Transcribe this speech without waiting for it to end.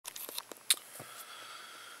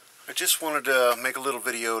I just wanted to make a little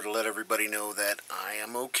video to let everybody know that I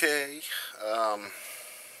am okay. A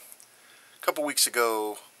couple weeks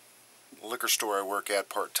ago, the liquor store I work at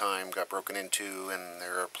part-time got broken into, and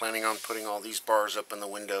they're planning on putting all these bars up in the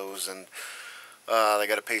windows, and they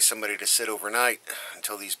got to pay somebody to sit overnight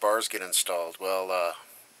until these bars get installed. Well,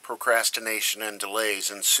 procrastination and delays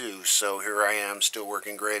ensue, so here I am still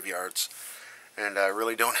working graveyards, and I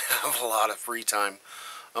really don't have a lot of free time.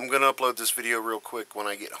 I'm going to upload this video real quick when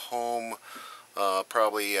I get home,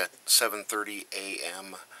 probably at 7:30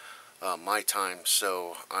 a.m. My time.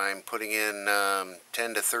 So I'm putting in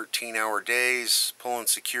 10 to 13 hour days, pulling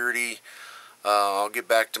security. I'll get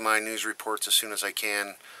back to my news reports as soon as I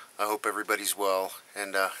can. I hope everybody's well,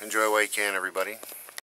 and enjoy while you can, everybody.